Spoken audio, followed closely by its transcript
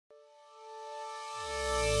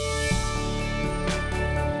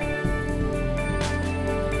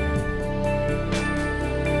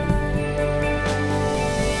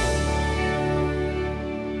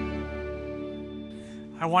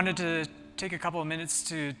I wanted to take a couple of minutes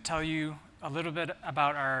to tell you a little bit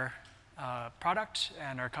about our product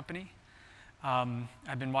and our company.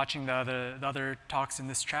 I've been watching the other talks in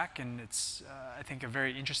this track, and it's, I think, a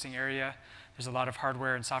very interesting area. There's a lot of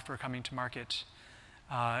hardware and software coming to market,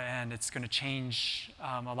 and it's going to change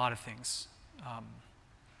a lot of things.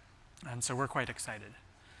 And so we're quite excited.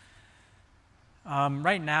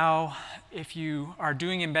 Right now, if you are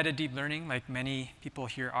doing embedded deep learning, like many people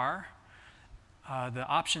here are, the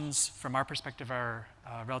options from our perspective are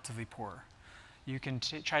relatively poor. You can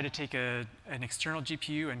try to take an external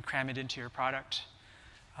GPU and cram it into your product.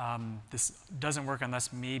 This doesn't work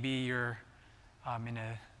unless maybe you're in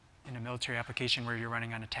a military application where you're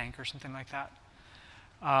running on a tank or something like that.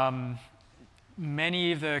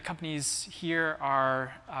 Many of the companies here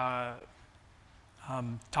are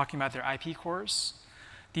talking about their IP cores.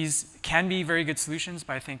 These can be very good solutions,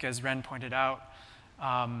 but I think, as Ren pointed out,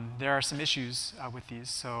 there are some issues with these.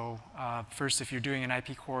 So first, if you're doing an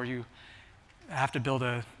IP core, you have to build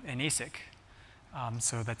an ASIC.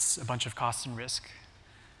 So that's a bunch of cost and risk.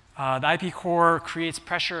 The IP core creates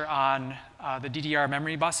pressure on the DDR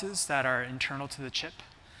memory buses that are internal to the chip.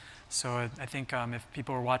 So I think if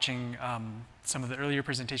people were watching some of the earlier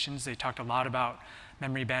presentations, they talked a lot about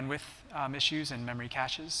memory bandwidth issues and memory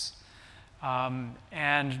caches.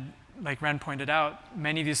 And like Ren pointed out,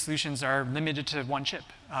 many of these solutions are limited to one chip.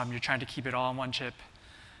 You're trying to keep it all on one chip.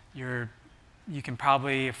 You can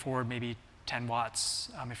probably afford maybe 10 watts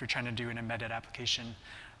if you're trying to do an embedded application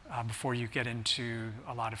before you get into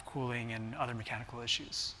a lot of cooling and other mechanical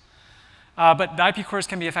issues. But the IP cores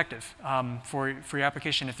can be effective for your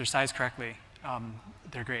application if they're sized correctly.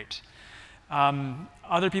 They're great.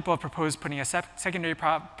 Other people have proposed putting a secondary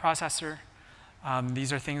processor.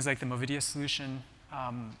 These are things like the Movidia solution.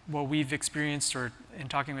 What we've experienced or in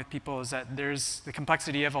talking with people is that there's the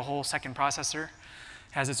complexity of a whole second processor,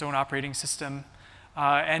 has its own operating system,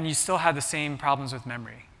 and you still have the same problems with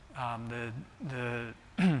memory. The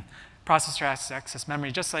processor has to access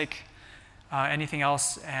memory just like anything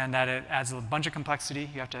else, and that it adds a bunch of complexity.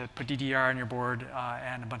 You have to put DDR on your board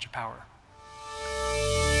and a bunch of power.